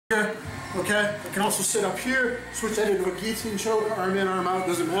here, okay? I can also sit up here, switch that into a guillotine choke, arm in, arm out,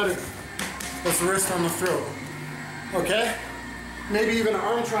 doesn't matter. That's the wrist on the throat, okay? Maybe even an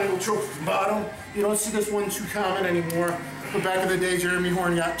arm triangle choke from the bottom. You don't see this one too common anymore, but back in the day, Jeremy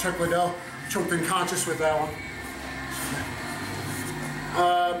Horn got Chuck Liddell choked unconscious with that one.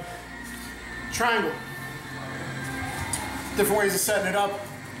 Triangle. Different ways of setting it up.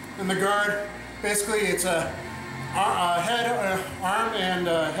 In the guard, basically it's a head, arm, and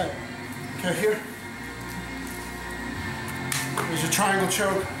head. Okay, here. There's your triangle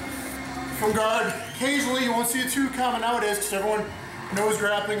choke. From guard, occasionally you won't see it too common nowadays because everyone knows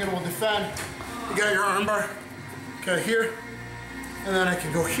grappling and will defend. You got your arm bar. Okay, here. And then I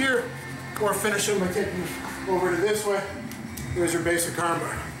can go here or finish it by taking over to this way. There's your basic arm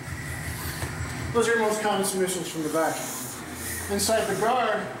bar. Those are your most common submissions from the back. Inside the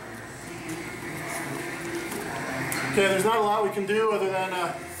guard, okay, there's not a lot we can do other than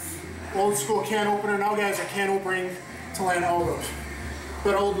old school can opener. Now guys are can opening to land elbows.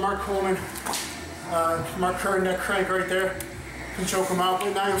 That old Mark Coleman, Mark Curran neck crank right there, can choke him out.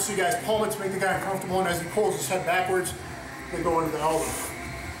 But now you'll see guys pull it to make the guy uncomfortable, and as he pulls his head backwards, they go into the elbow.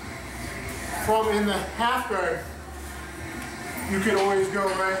 From in the half guard, you can always go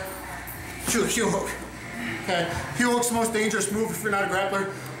right to a heel hook. Okay, heel hook's the most dangerous move if you're not a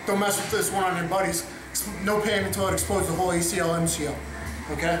grappler. Don't mess with this one on your buddies. No pain until it explodes the whole ACL, MCL.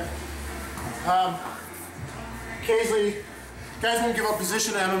 Okay. Occasionally, guys won't give up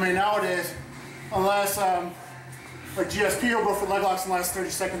position in MMA nowadays unless, like GSP will go for leg locks in the last 30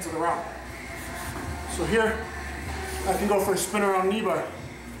 seconds of the round. So here, I can go for a spin around knee bar.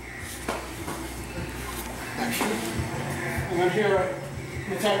 And then here,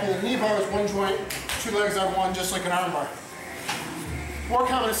 I'm attacking the knee bar with one joint, two legs on one, just like an arm bar. More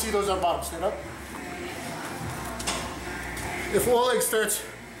common to see those on bottom. Stand up. If one leg starts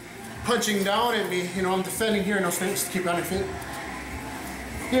punching down at me, you know, I'm defending here, no snakes, keep on your feet.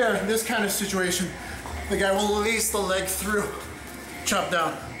 Here, in this kind of situation, the guy will release the leg through, chop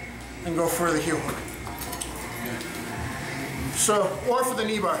down, and go for the heel hook. So, or for the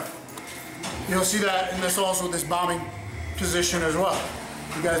knee bar. You'll see that in this also, this bombing position as well.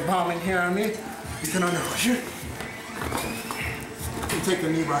 You guys bombing here on me, you can underhook here, and take the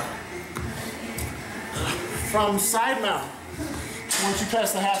knee bar. From side mount, once you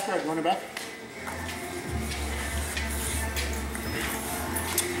pass the half guard, going back.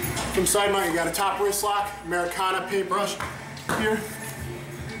 From side mount, you got a top wrist lock, Americana paintbrush here.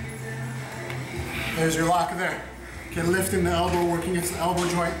 There's your lock there. Okay, lifting the elbow, working against the elbow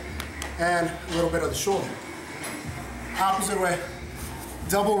joint, and a little bit of the shoulder. Opposite way,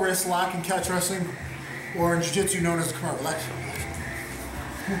 double wrist lock in catch wrestling, or in jiu-jitsu known as the come on, relax.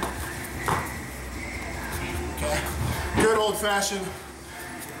 Okay, good old-fashioned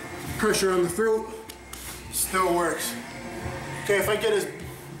pressure on the throat, still works. Okay, if I get his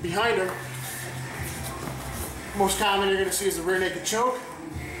behind her, most common you're gonna see is the rear naked choke.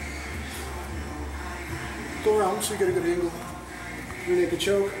 Go around so you get a good angle. Rear naked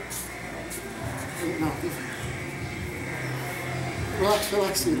choke. No.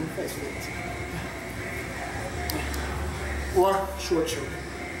 Relax, Stephen. Or short choke.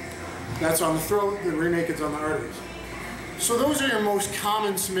 That's on the throat, the rear naked's on the arteries. So those are your most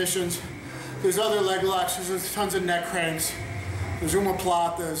common submissions. There's other leg locks, there's tons of neck cranks, there's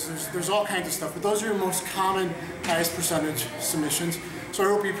omoplatas, there's all kinds of stuff, but those are your most common, highest percentage submissions. So I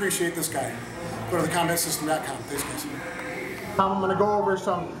hope you appreciate this guide. Go to theCombatSystem.com. Thanks guys. I'm going to go over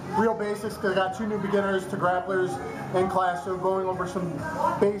some real basics because I got two new beginners to grapplers in class, so going over some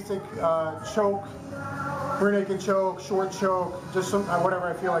basic choke, rear naked choke, short choke, just some whatever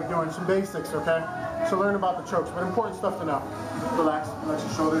I feel like doing, some basics, okay? So learn about the chokes, but important stuff to know. Relax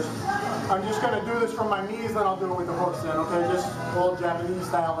your shoulders. I'm just going to do this from my knees, then I'll do it with the hooks then, okay? Just old Japanese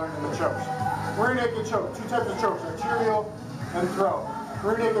style learning the chokes. Rear naked choke, two types of chokes, arterial and throat.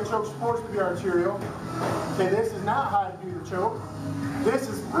 Rear naked choke is supposed to be arterial. Okay, this is not how to do the choke. This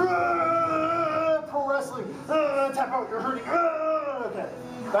is pro wrestling. Tap out, you're hurting. Okay,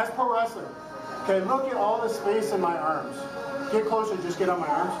 that's pro wrestling. Okay, look at all the space in my arms. Get closer, just get on my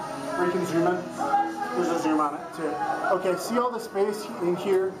arms. Or you can zoom in. There's a zoom on it too. Okay, see all the space in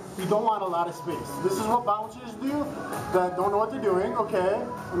here? You don't want a lot of space. This is what bouncers do that don't know what they're doing, okay?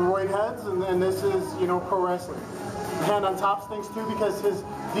 And roid heads, and this is, you know, pro wrestling. The hand on top stinks too because his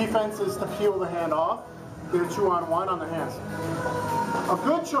defense is to peel the hand off. Get a 2-on-1 on the hands. A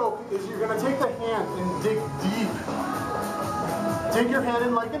good choke is you're going to take the hand and dig deep. Dig your hand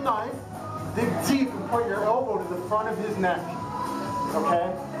in like a knife, dig deep and put your elbow to the front of his neck.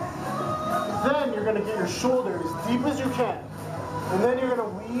 Okay? Then you're going to get your shoulder as deep as you can. And then you're going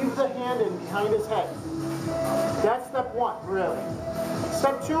to weave the hand in behind his head. That's step one, really.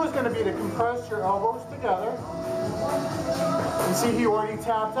 Step two is going to be to compress your elbows together. And see, he already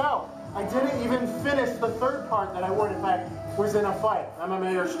tapped out. I didn't even finish the third part that I would if I was in a fight,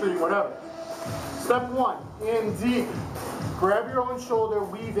 MMA or street, whatever. Step one, in deep. Grab your own shoulder,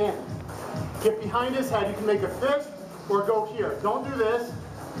 weave in. Get behind his head. You can make a fist or go here. Don't do this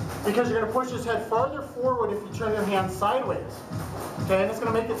because you're going to push his head farther forward if you turn your hand sideways. Okay, and it's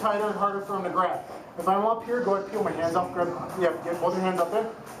going to make it tighter and harder for him to grab. If I'm up here, go ahead and peel my hands off. Grab, yeah, get both your hands up there.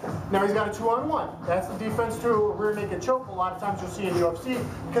 Now he's got a 2-on-1. That's the defense to a rear naked choke. A lot of times you'll see in UFC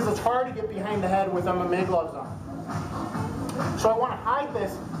because it's hard to get behind the head with MMA gloves on. So I want to hide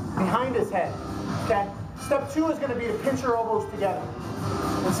this behind his head. Okay. Step two is going to be to pinch your elbows together.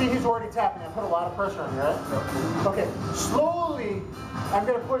 And see, he's already tapping. I put a lot of pressure on you, right? Okay. Slowly, I'm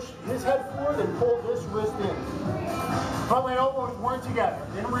going to push his head forward and pull this wrist in. But my elbows weren't together.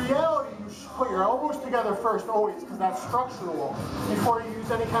 In reality, you should put your elbows together first, always, because that's structural, before you use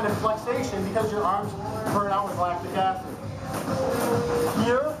any kind of flexation, because your arms burn out with lactic acid.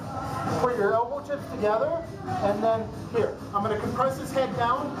 Here, put your elbow tips together, and then here. I'm going to compress his head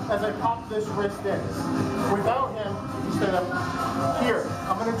down as I pop this wrist in. Without him, instead of here,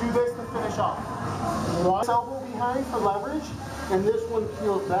 I'm going to do this to finish off. One elbow behind for leverage, and this one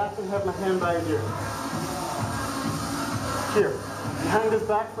peels back and have my hand by here. Here, behind his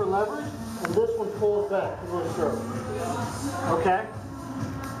back for leverage, and this one pulls back. Okay?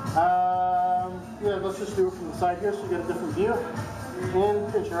 Yeah, let's just do it from the side here so you get a different view.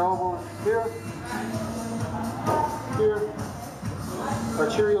 In, pinch your elbows here, here.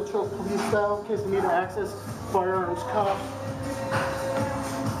 Arterial choke police style, in case you need to access firearms cuff.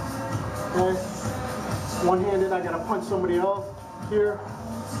 Okay. One-handed, I gotta punch somebody else here.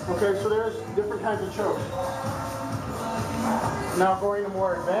 Okay, so there's different kinds of chokes. Now going to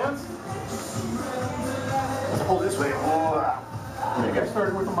more advanced. Let's pull this way. I think I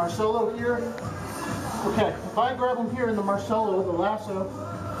started with the Marcelo here. Okay, if I grab him here in the Marcelo, the lasso,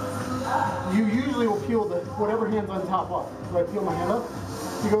 you usually will peel the whatever hand's on top up. If I peel my hand up,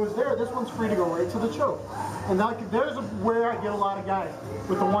 he goes there. This one's free to go right to the choke. And there's where I get a lot of guys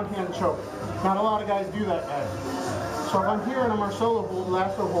with the one-hand choke. Not a lot of guys do that, guys. So if I'm here in a Marcelo hold,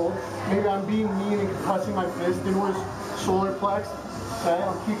 lasso hold, maybe I'm being mean and compressing my fist into his solar plex. Okay,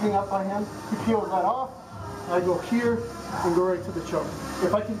 I'm keeping up my hand. He peels that off. I go here and go right to the choke.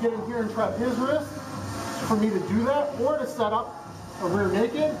 If I can get in here and trap his wrist, for me to do that, or to set up a rear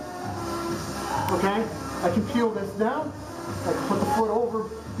naked, okay, I can peel this down. I can put the foot over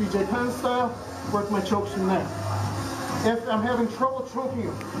BJ Penn style, work my chokes from there. If I'm having trouble choking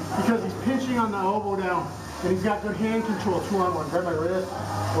him because he's pinching on the elbow down and he's got good hand control, 2-on-1, grab my wrist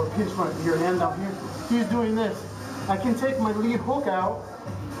or pinch your hand down here. He's doing this. I can take my lead hook out,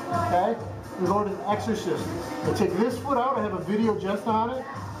 okay, and go to the exorcist. I take this foot out, I have a video just on it,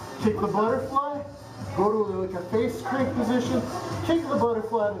 take the butterfly, go to like a face crank position, kick the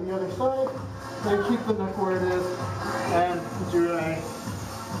butterfly to the other side, then keep the neck where it is, and do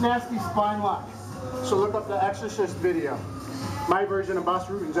a nasty spine lock. So look up the exorcist video. My version of Boss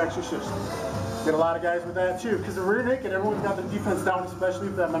Rutan's exorcist. Get a lot of guys with that too, because the rear naked, everyone's got the defense down, especially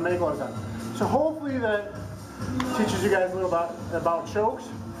with that MMA gloves on. So hopefully that teaches you guys a little about chokes.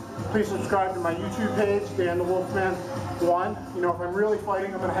 Please subscribe to my YouTube page, Dan The Wolfman 1. You know, if I'm really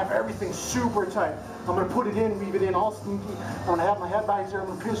fighting, I'm going to have everything super tight. I'm going to put it in, weave it in all sneaky. I'm going to have my head back here, I'm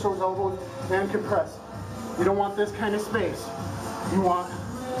going to pinch those elbows and compress. You don't want this kind of space. You want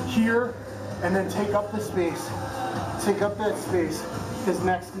here and then take up the space. Take up that space. His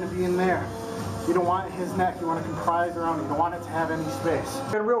neck's going to be in there. You don't want his neck, you want to comprise around it. You don't want it to have any space.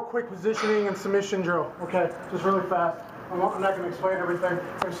 A real quick positioning and submission drill. Okay, just really fast. I'm not going to explain everything.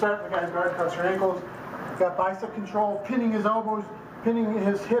 We're going to start with the guy's guard across your ankles. Got bicep control, pinning his elbows, pinning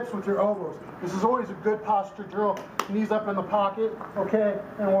his hips with your elbows. This is always a good posture drill. Knees up in the pocket, okay?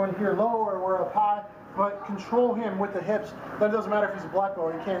 And we're in here low or we're up high, but control him with the hips. That doesn't matter if he's a black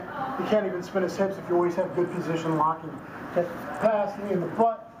belt. He can't even spin his hips if you always have good position locking. Okay, pass knee in the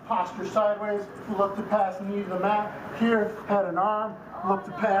butt. Posture sideways, look to pass knee to the mat. Here, head and arm, look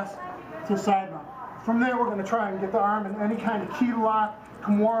to pass to side mount. From there, we're going to try and get the arm in any kind of key lock,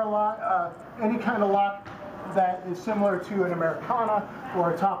 Kimura lock, any kind of lock that is similar to an Americana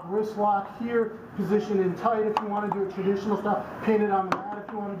or a top wrist lock. Here, position in tight if you want to do a traditional style. Pin it on the mat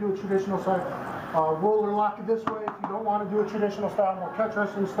if you want to do a traditional style. Roller lock it this way if you don't want to do a traditional style, more catch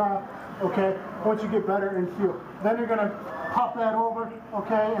wrestling style. Okay, once you get better and feel. Then you're going to pop that over,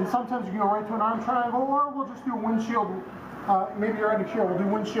 okay, and sometimes you can go right to an arm triangle, or we'll just do a windshield, maybe you're already here, we'll do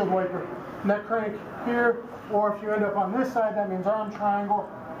windshield wiper. neck crank here, or if you end up on this side, that means arm triangle,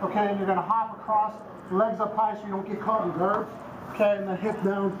 okay, and you're gonna hop across, legs up high so you don't get caught in guard, okay, and then hip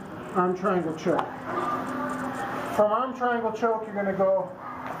down, arm triangle choke. From arm triangle choke, you're gonna go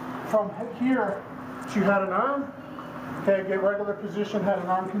from here to head and arm, okay, get regular position, head and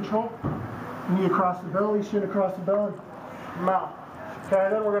arm control, knee across the belly, shin across the belly, mount. Okay,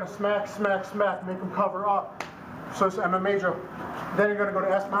 then we're gonna smack, smack, smack, make them cover up. So it's MMA drill. Then you're gonna go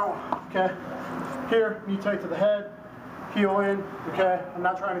to S mount, okay? Here, knee tight to the head, heel in, okay? I'm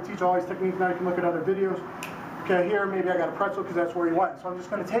not trying to teach all these techniques now, you can look at other videos. Okay, here, maybe I got a pretzel because that's where he went. So I'm just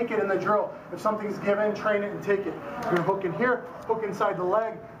gonna take it in the drill. If something's given, train it and take it. You're gonna hook in here, hook inside the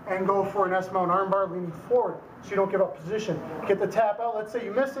leg, and go for an S mount armbar leaning forward so you don't give up position. Get the tap out, let's say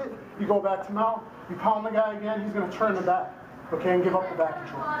you miss it, you go back to mount, you pound the guy again, he's gonna turn the back, okay, and give up the back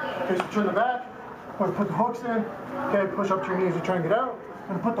control. Okay, so turn the back, put the hooks in, okay, push up to your knees to try and get out,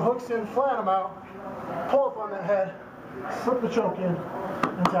 and put the hooks in, flat them out, pull up on the head, slip the choke in,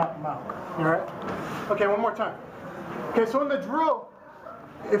 and tap them out. All right? Okay, one more time. Okay, so in the drill,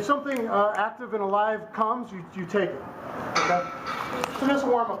 if something active and alive comes, you take it. Okay? So this is a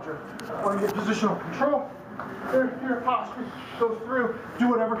warm-up drill. We're going to get positional control. Your posture goes through. Do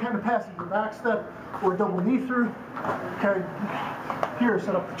whatever kind of passage, your back step or double knee through. Okay, here,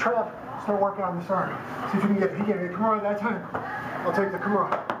 set up the trap. Start working on this arm. See if you can get, he gave me a Kimura that time. I'll take the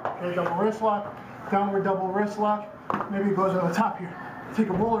Kimura. Okay, double wrist lock, downward double wrist lock. Maybe it goes on the top here. Take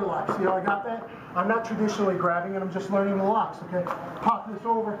a roller lock. See how I got that? I'm not traditionally grabbing it, I'm just learning the locks, okay? Pop this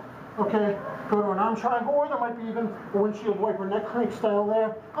over, okay? Go to an arm triangle, or there might be even a windshield wiper neck crank style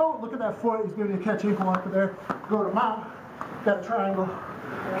there. Oh, look at that foot, he's giving you a catch ankle lock there. Go to mount, got a triangle.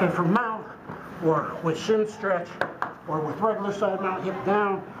 Okay, from mount, or with shin stretch, or with regular side mount, hip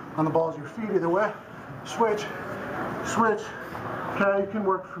down, on the balls of your feet, either way. Switch, switch. Okay, you can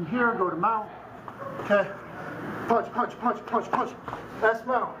work from here, go to mount. Okay, punch, punch, punch, punch, punch. That's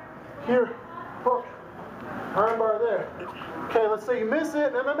mount. Here, hook, armbar there. Okay, let's say you miss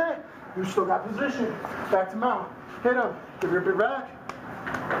it, MMA, you still got position. Back to mount. Hit him, give your big back.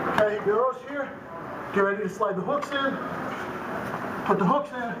 Okay, he goes here. Get ready to slide the hooks in. Put the hooks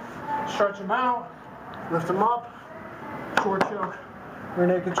in, stretch them out, lift them up, short choke, rear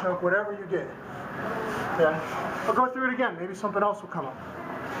naked choke, whatever you get. Okay, I'll go through it again, maybe something else will come up.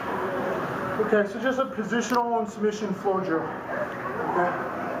 Okay, so just a positional and submission flow drill. Okay,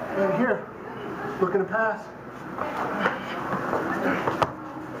 and here, looking to pass.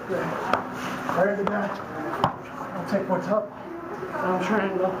 Okay, right at the back. I'll take what's up. Arm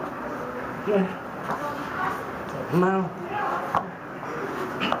triangle. Okay, take them out.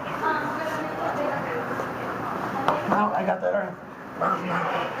 Now I got that arm.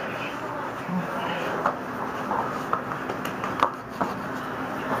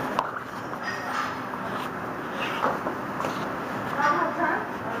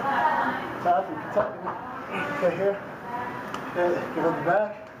 Okay, here. Okay, give up the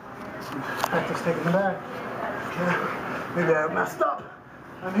back. Practice taking the back. Okay, maybe I messed up.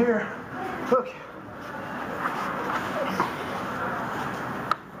 I'm here. Look.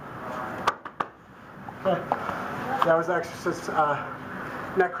 Okay, that was actually just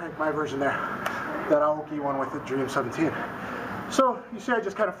neck crank, my version there. That Aoki one with the Dream 17. So you see, I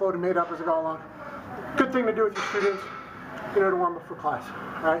just kind of flowed and made up as I go along. Good thing to do with your students, you know, to warm up for class.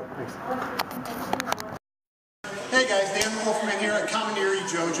 All right, thanks. Hey guys, Dan The Wolfman here at Commandery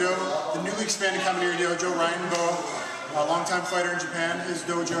Dojo, the newly expanded Commandery Dojo. Ryan Bo, a longtime fighter in Japan, his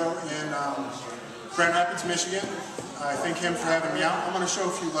dojo in Grand Rapids, Michigan. I thank him for having me out. I'm going to show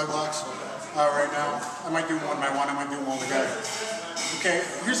a few leg locks right now. I might do them one by one, I might do them all together. Okay,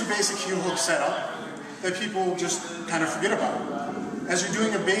 here's a basic heel hook setup that people just kind of forget about. As you're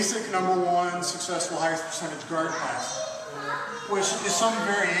doing a basic #1 successful highest percentage guard class, which is some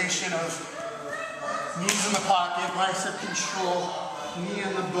variation of knees in the pocket, bicep control, knee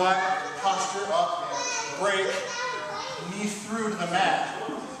in the butt, posture up, break, knee through to the mat,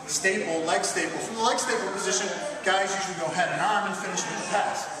 staple, leg staple. From the leg staple position, guys usually go head and arm and finish with the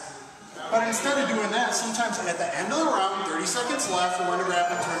pass. But instead of doing that, sometimes at the end of the round, 30 seconds left for one to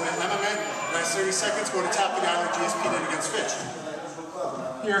grappling tournament MMA, last 30 seconds, go to tap the guy like GSP did against Fitch.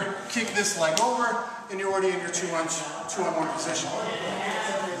 Here, kick this leg over, and you're already in your 2-on-1 position.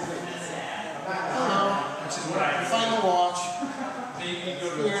 Final watch.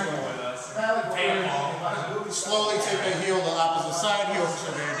 Here. Slowly take the heel to the opposite side. Heel hooks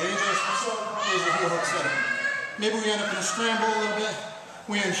are very dangerous. Here's the heel hook setup. Maybe we end up in a scramble a little bit.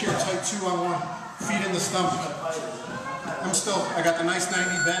 We end here tight 2-on-1. Feet in the stomach. I got the nice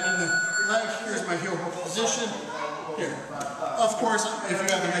 90 bend in the leg. Here's my heel hook position. Here. Of course, if you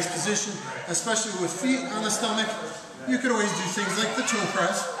have a nice position, especially with feet on the stomach, you could always do things like the toe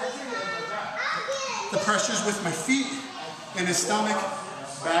press. The pressure's with my feet and his stomach,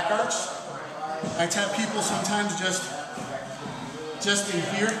 back arch. I tap people sometimes just in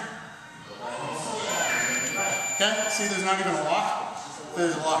here. Okay, see there's not even a lock.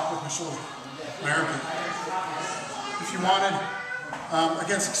 There's a lock with my shoulder, my armpit. If you wanted,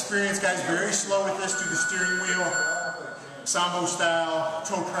 against experienced guys, very slow with this, do the steering wheel, Sambo style,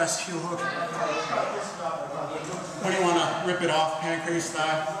 toe press, heel hook. When you want to rip it off, pancrase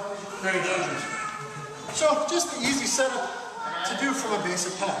style, very dangerous. So just an easy setup to do from a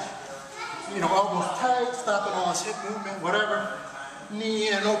basic pack. You know, elbows tight, stopping all this hip movement, whatever. Knee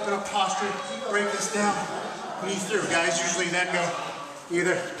and open up posture, break this down, knee through. Guys usually then go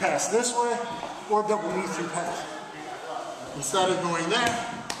either pass this way or double knee through pass. Instead of going there,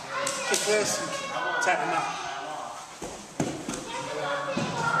 kick this and tap them out.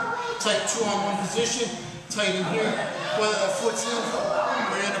 Tight 2-on-1 position, tight in here, whether that foot's in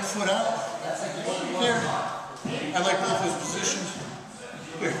or you end up foot out. Here, I like both those positions.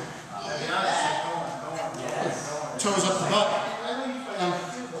 Here. Toes up the butt.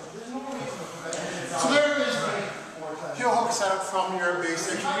 So there is heel hook setup from your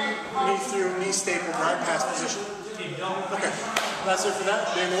basic knee through, knee staple, right pass position. Okay, that's it for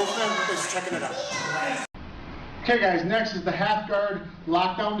that. Dan The Wolfman, thanks for checking it out. Okay guys, next is the half guard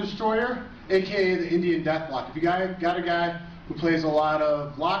lockdown destroyer, aka the Indian death block. If you got a guy who plays a lot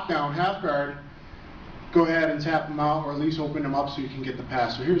of lockdown half guard, go ahead and tap them out or at least open them up so you can get the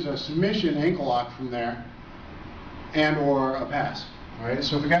pass. So here's a submission ankle lock from there and or a pass. Alright,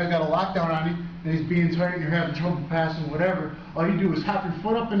 so if a guy's got a lockdown on you and he's being tight and you're having trouble passing, whatever, all you do is hop your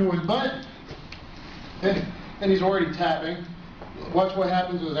foot up into his butt and he's already tapping. Watch what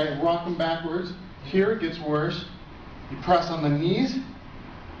happens as I rock him backwards. Here it gets worse. You press on the knees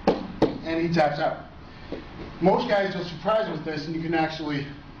and he taps out. Most guys will surprise with this and you can actually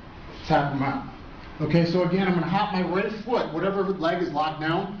tap him out. Okay, so again, I'm going to hop my right foot, whatever leg is locked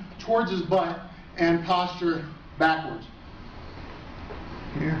down, towards his butt and posture backwards.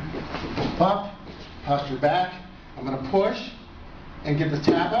 Here, up, posture back. I'm going to push and get the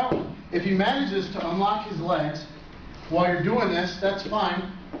tap out. If he manages to unlock his legs while you're doing this, that's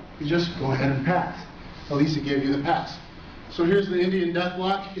fine. You just go ahead and pass. At least it gave you the pass. So here's the Indian death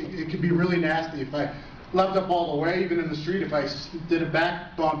block. It could be really nasty. If I left up all the way, even in the street, if I did a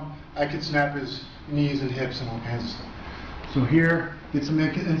back bump, I could snap his knees and hips and all kinds of stuff. So here, get some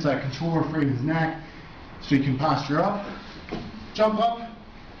inside control over his neck so you can posture up. Jump up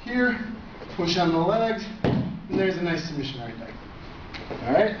here, push on the legs, and there's a nice submission right there.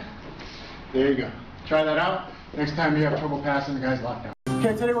 Alright? There you go. Try that out. Next time you have trouble passing, the guy's locked down.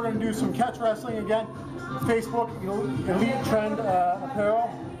 Okay, today we're going to do some catch wrestling again. Facebook, Elite Trend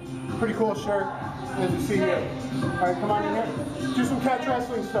apparel. Pretty cool shirt, as you see here. Alright, come on in here. Do some catch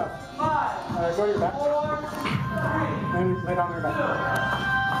wrestling stuff. Alright, go to your back. And lay down on your back.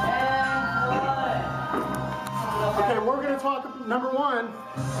 Okay, we're going to talk, number one,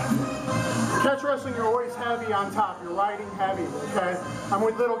 catch wrestling, you're always heavy on top. You're riding heavy, okay? I'm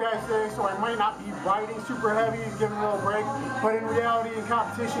with little guys today, so I might not be riding super heavy, giving a little break, but in reality, in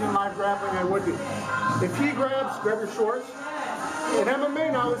competition, in live grappling, I would be. If he grab your shorts. In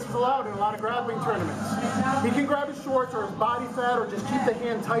MMA now, this is allowed in a lot of grappling tournaments. He can grab his shorts or his body fat or just keep the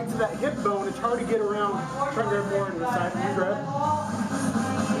hand tight to that hip bone. It's hard to get around. Try to grab more into the side. Can you grab?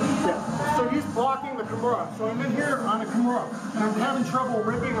 Yeah. So he's blocking the Kimura. So I'm in here on a Kimura, and I'm having trouble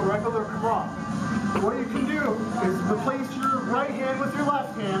ripping a regular Kimura. What you can do is replace your right hand with your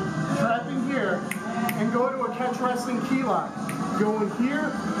left hand, trap in here, and go to a catch wrestling key lock. Go in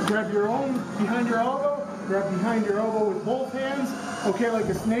here, grab your own behind your elbow, grab behind your elbow with both hands, okay, like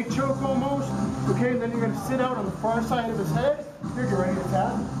a snake choke almost, okay, and then you're going to sit out on the far side of his head, here, get ready to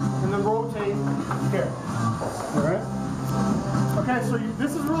tap, and then rotate here, alright? Okay, so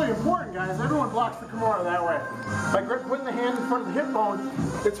this is really important, guys. Everyone blocks the Kimura that way. By putting the hand in front of the hip bone,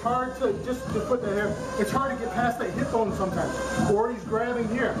 it's hard to just put the hand, it's hard to get past that hip bone sometimes. Or he's grabbing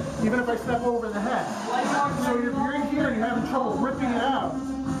here, even if I step over the head. So if you're in here and you're having trouble ripping it out,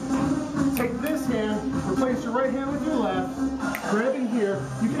 take this hand, replace your right hand with your left, grab in here.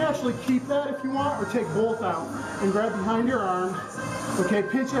 You can actually keep that if you want, or take both out and grab behind your arm. Okay,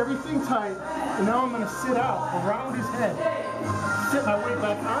 pinch everything tight, and now I'm going to sit out around his head. Sit my weight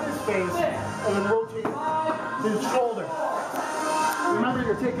back on his face, and then rotate his shoulder. Remember,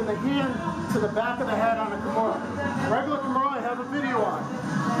 you're taking the hand to the back of the head on a Kimura. Regular Kimura, I have a video on.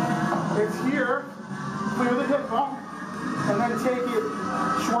 It's here, clear the hip bump, and then take it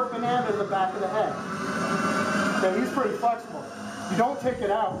short banana to the back of the head. Okay, he's pretty flexible. You don't take it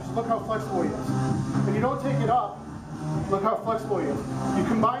out, just look how flexible he is. And you don't take it up, look how flexible he is. You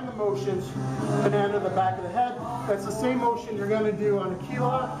combine the motions, banana to the back of the head. That's the same motion you're going to do on a key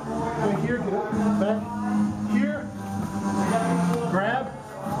lock. And here, get it back. Here, grab,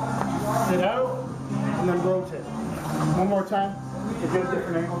 get out, and then rotate. One more time. You get a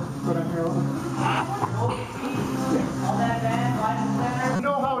different angle. Put on here. You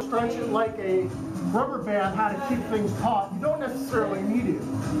know how to stretch it like a rubber band, how to keep things taut. You don't necessarily need it.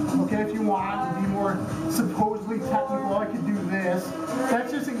 Okay, if you want to be more supposedly technical, I could do this.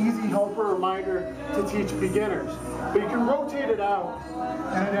 That's just an easy helper reminder to teach beginners. But you can rotate it out,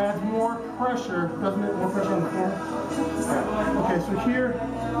 and it adds more pressure, doesn't it? More pressure on the floor. Okay, so here,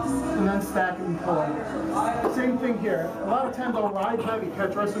 and then stack and pull it. Same thing here. A lot of times I'll ride heavy.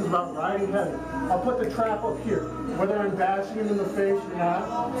 Catch wrestling is about riding heavy. I'll put the trap up here, whether I'm bashing him in the face or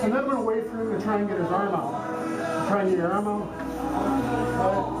not, and then I'm going to wait for him to try and get his arm out. Try and get your arm out.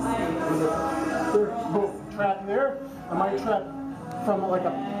 Boom. Trap there. I might trap from like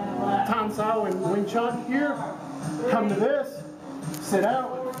a Tan Sao and Wing Chun here. Come to this, sit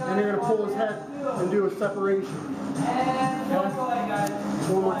out, and you're going to pull his head and do a separation. Okay?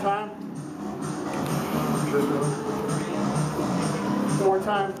 One more time. One more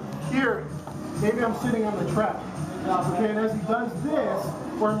time. Here, maybe I'm sitting on the trap. Okay, and as he does this,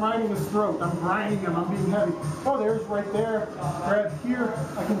 where I'm riding his throat, I'm grinding him, I'm being heavy. Oh, there's right there. Grab here,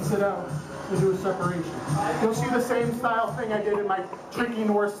 I can sit out and do a separation. You'll see the same style thing I did in my tricky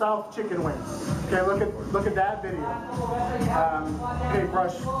north-south chicken wings. Okay, look at that video.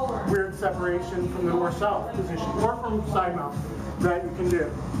 Paintbrush, weird separation from the north-south position, or from side mount that you can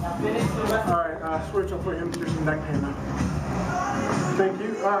do. All right, switch, I'll put him through some neck pain now. Thank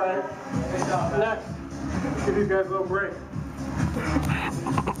you. All right, next, give these guys a little break.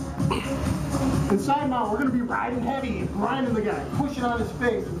 In side mount, we're going to be riding heavy and grinding the guy, pushing on his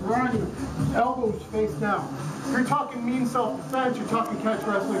face, and grinding him, elbows face down. If you're talking mean self-defense, you're talking catch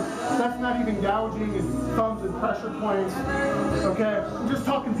wrestling, that's not even gouging and thumbs and pressure points, okay? I'm just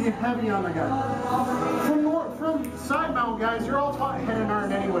talking being heavy on the guy. From side mount guys, you're all taught head and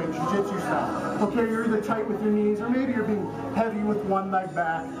arm anyway, jiu-jitsu style. Okay, you're either tight with your knees, or maybe you're being heavy with one leg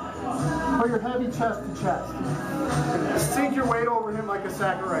back, or you're heavy chest to chest. Sink your weight over him like a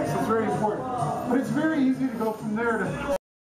sack of rice. It's very important. But it's very easy to go from there to